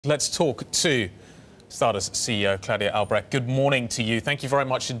Let's talk to Stada's CEO, Claudio Albrecht. Good morning to you. Thank you very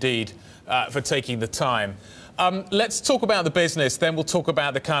much indeed for taking the time. Let's talk about the business, then we'll talk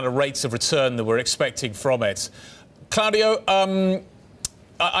about the kind of rates of return that we're expecting from it. Claudio,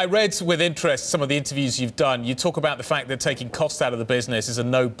 I read with interest some of the interviews you've done. You talk about the fact that taking costs out of the business is a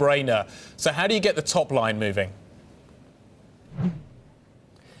no-brainer. So how do you get the top line moving?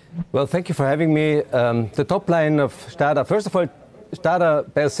 Well, thank you for having me. The top line of Stada, first of all, Stada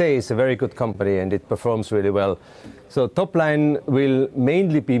per se is a very good company and it performs really well. So top line will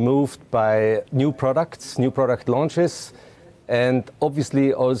mainly be moved by new products, new product launches, and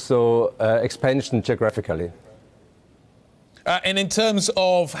obviously also expansion geographically. And in terms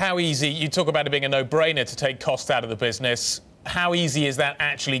of how easy, you talk about it being a no-brainer to take cost out of the business. How easy is that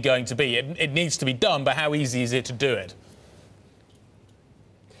actually going to be? It needs to be done, but how easy is it to do it?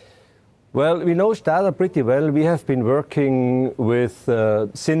 Well, we know Stada pretty well. We have been working with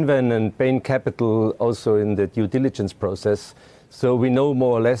Cinven and Bain Capital also in the due diligence process. So we know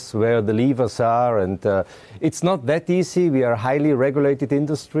more or less where the levers are, and it's not that easy. We are a highly regulated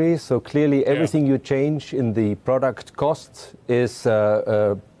industry, so clearly everything you change in the product cost is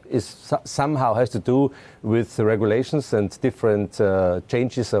somehow has to do with the regulations and different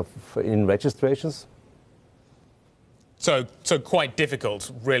changes in registrations. So quite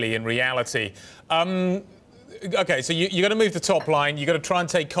difficult, really, in reality. OK, so you're going to move the top line. You're going to try and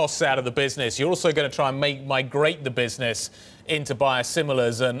take costs out of the business. You're also going to try and migrate the business into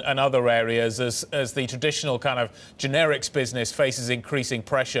biosimilars and other areas as the traditional kind of generics business faces increasing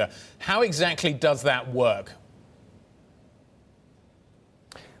pressure. How exactly does that work?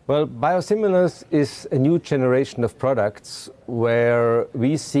 Well, biosimilars is a new generation of products where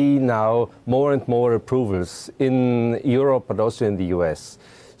we see now more and more approvals in Europe, but also in the US.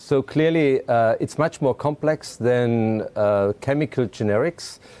 So clearly, it's much more complex than chemical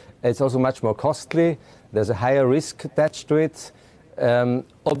generics. It's also much more costly. There's a higher risk attached to it.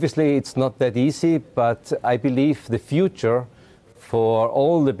 Obviously, it's not that easy, but I believe the future for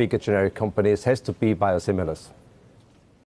all the bigger generic companies has to be biosimilars.